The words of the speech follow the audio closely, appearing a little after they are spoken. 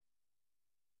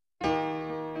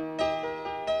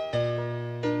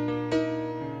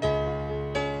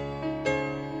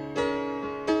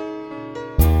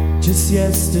Just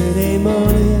yesterday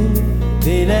morning,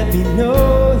 they let me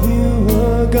know you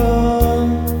were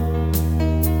gone.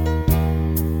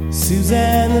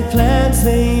 Suzanne, the plans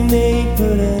they made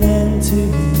put an end to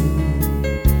you.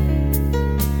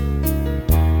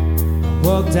 I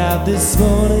walked out this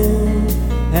morning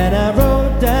and I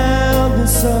wrote down the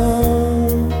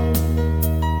song.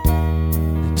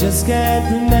 I just can't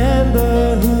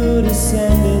remember who to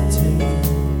send it to.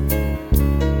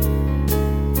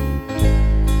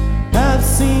 I've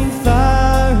seen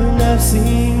fire and I've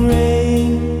seen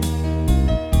rain,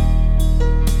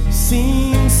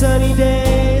 seen sunny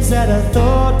days that I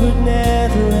thought would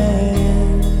never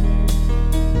end.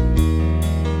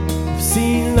 I've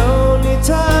seen lonely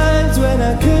times when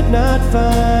I could not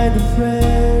find a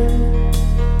friend,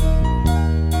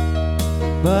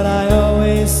 but I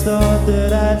always thought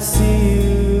that I'd see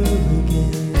you again.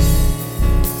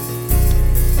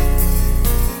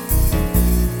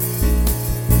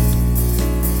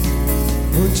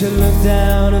 Won't you look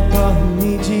down upon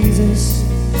me, Jesus?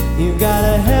 You've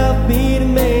gotta help me to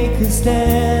make a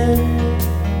stand.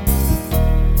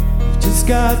 You've just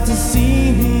got to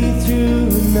see me through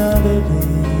another day.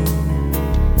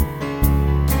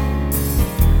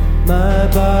 My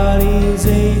body's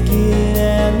aching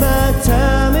and my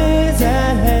time is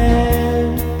at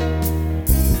hand.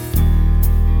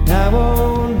 I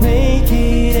won't make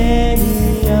it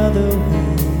any other way.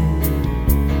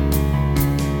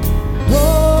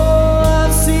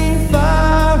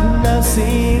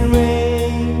 Seen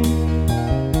rain,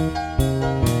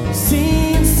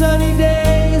 seen sunny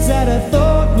days that I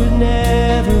thought would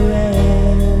never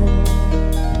end.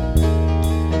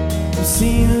 I've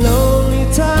seen lonely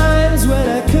times when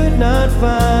I could not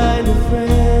find a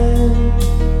friend,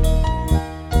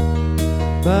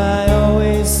 but I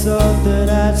always thought that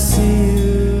I'd see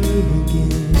you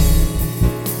again.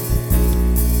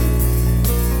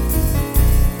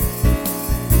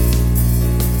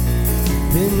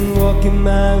 Been walking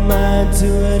my mind to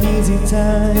an easy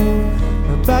time,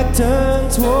 my back turned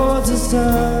towards the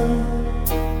sun.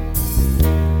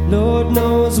 Lord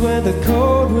knows where the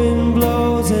cold wind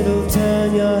blows, it'll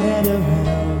turn your head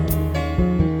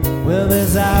around. Well,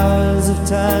 there's hours of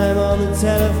time on the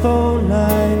telephone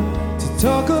line to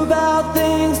talk about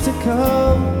things to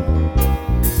come.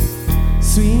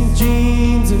 Sweet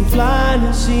dreams and flying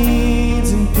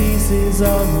machines and pieces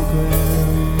on the ground.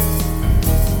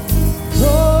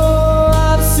 Oh,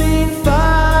 I've seen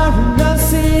fire and I've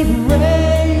seen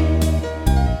rain,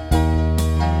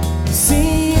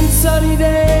 seen sunny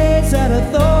days that I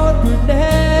thought would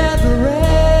never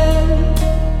end.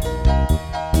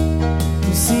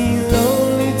 I've seen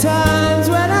lonely times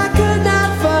when I could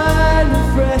not find a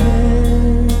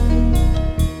friend,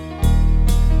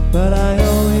 but I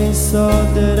always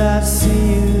thought that I'd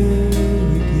see you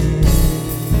again.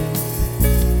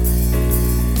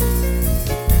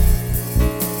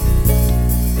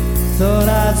 Thought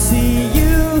I'd see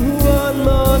you one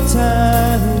more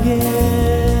time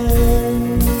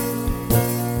again.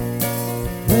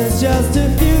 There's just a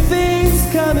few things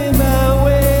coming my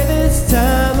way this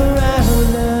time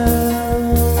around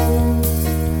now.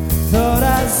 Thought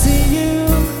I'd see you,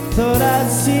 thought I'd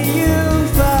see you